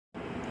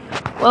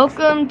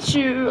Welcome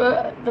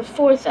to the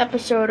fourth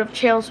episode of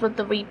Tales with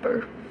the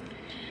Reaper.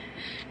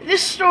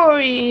 This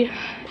story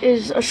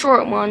is a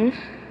short one.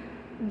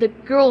 The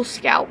Girl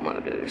Scout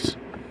murders.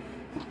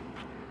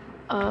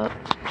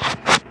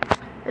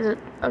 Is it?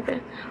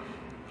 Okay.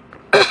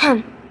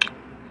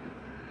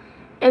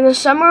 In the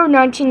summer of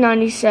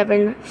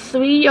 1997,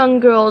 three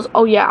young girls...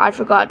 Oh yeah, I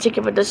forgot to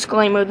give a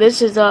disclaimer.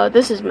 This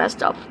is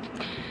messed up.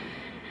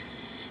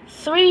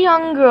 Three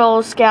young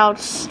Girl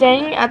Scouts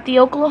staying at the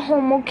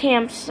Oklahoma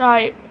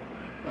campsite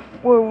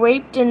were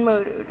raped and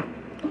murdered.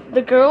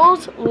 The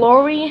girls,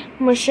 Lori,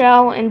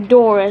 Michelle, and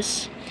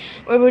Doris,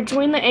 were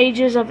between the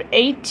ages of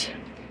 8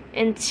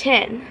 and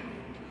 10.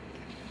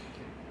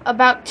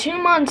 About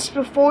 2 months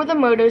before the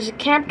murders, a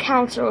camp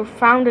counselor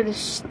found a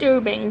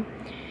disturbing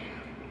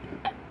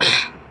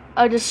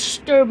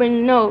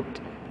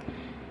note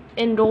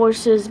in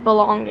Doris's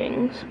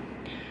belongings.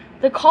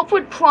 The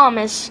culprit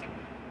promised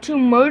to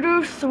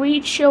murder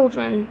 3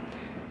 children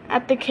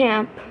at the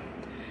camp,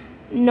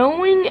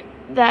 knowing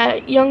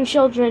that young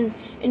children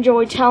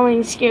enjoy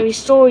telling scary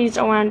stories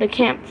around a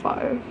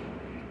campfire.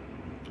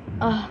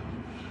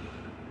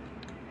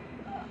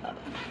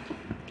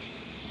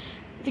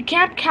 The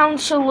camp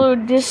counselor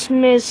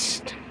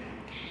dismissed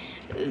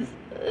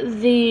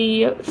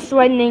the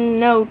threatening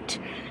note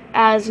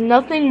as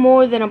nothing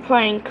more than a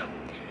prank,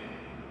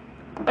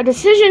 a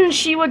decision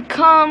she would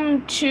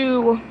come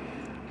to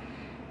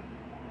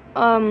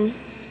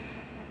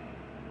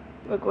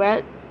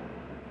regret.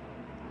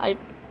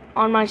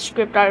 On my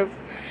script I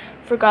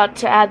forgot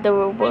to add the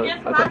word.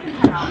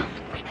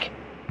 Okay.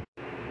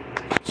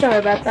 Sorry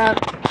about that.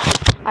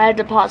 I had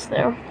to pause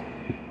there.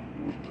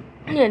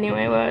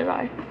 Anyway, where was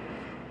I?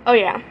 Oh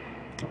yeah.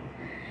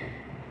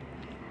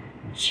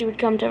 She would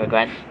come to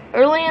regret.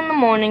 Early in the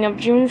morning of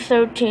June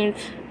 13th,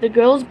 the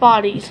girls'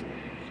 bodies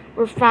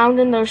were found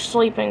in their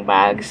sleeping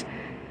bags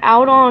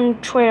out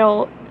on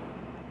trail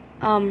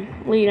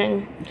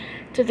leading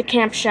to the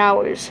camp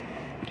showers.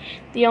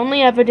 The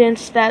only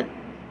evidence that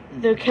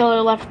the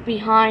killer left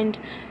behind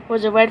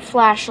was a red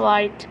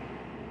flashlight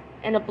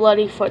and a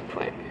bloody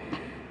footprint.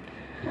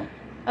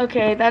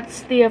 Okay,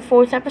 that's the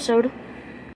fourth episode.